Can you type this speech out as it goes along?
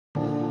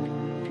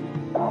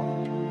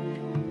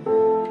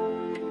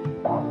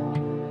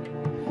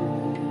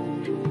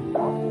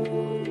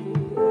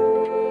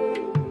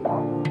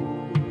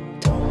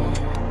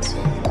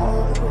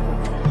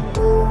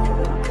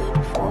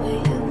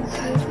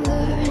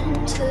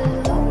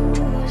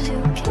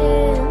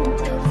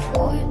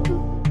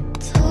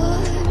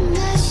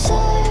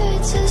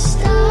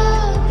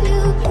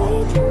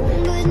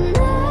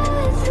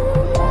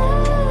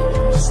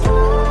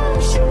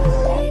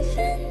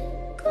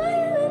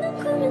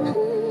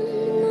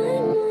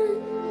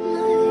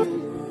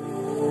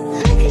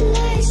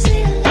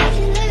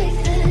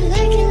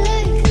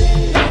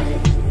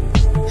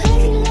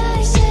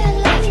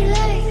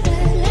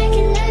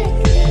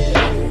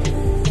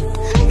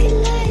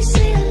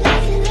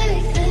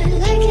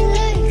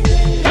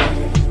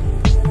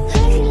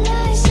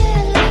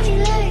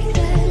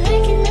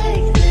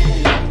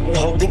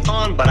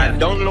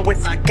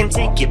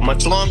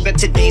Much longer,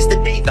 today's the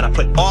day that I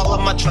put all of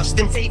my trust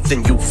and faith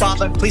in you,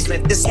 Father. Please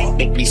let this hate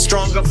make me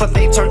stronger, for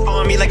they turn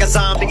on me like a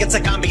zombie. It's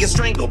like I'm being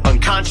strangled,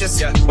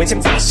 unconscious. When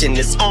temptation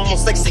is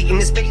almost like Satan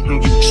is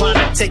baiting you, trying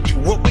to take you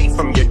away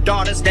from your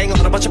daughters,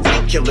 dangling a bunch of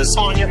painkillers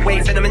on your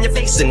way, venom in your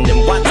face, and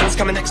them Watson's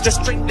coming extra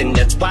straight, and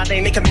that's why they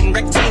make them in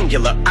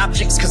rectangular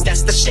objects, cause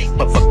that's the shape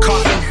of a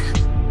coffin.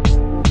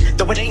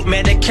 Though it ain't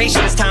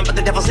medication, it's time, but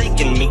the devil's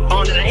aching me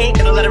on it. I ain't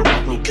gonna let him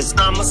break me, cause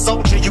I'm a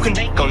soldier you can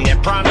make on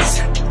that promise,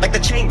 like the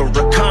Chamber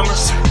of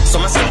Commerce. So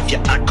my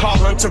savior, I call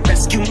on to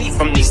rescue me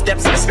from these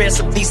depths of despair.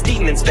 So these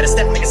demons better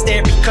step like a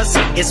stare, because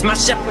he is my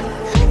shepherd.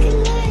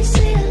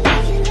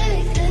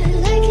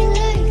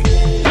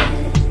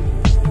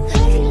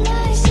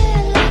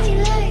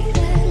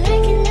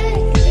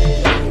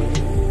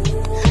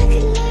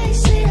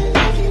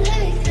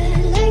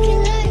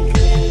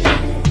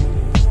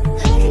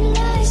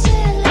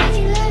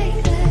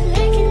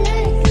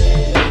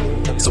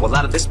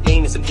 This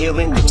pain isn't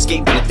healing, I'm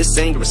escaping it, this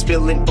anger is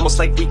spilling, almost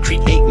like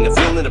recreating a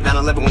feeling of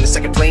 9/11 when the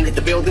second plane hit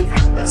the building.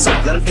 So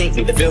let them paint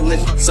me the villain.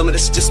 Some of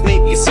this just may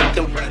be a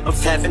symptom of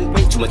having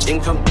way too much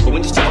income, but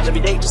when you struggle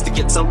every day just to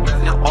get some.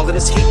 Now all of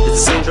this hate is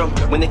a syndrome,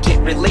 when they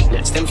can't relate,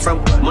 that stems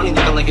from money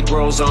looking like it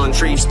grows on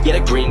trees. Yeah,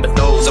 they're green, but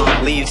those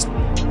aren't leaves.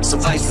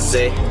 Suffice to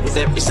say, with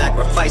every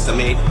sacrifice I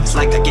made, it's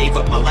like I gave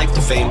up my life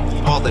to fame.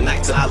 All the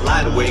nights that I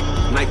lied awake,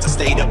 nights I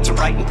stayed up to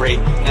write and pray,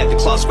 had to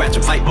claw, scratch,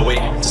 and fight my way.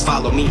 Just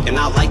follow me and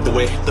I'll light the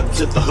way. Look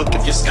to the hook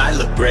if your sky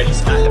look gray.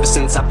 Ever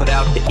since I put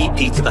out the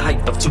EP to the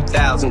height of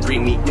 2003,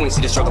 me, you ain't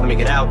see the struggle to make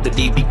it out the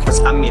DB, cause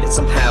I made it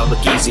somehow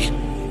look easy.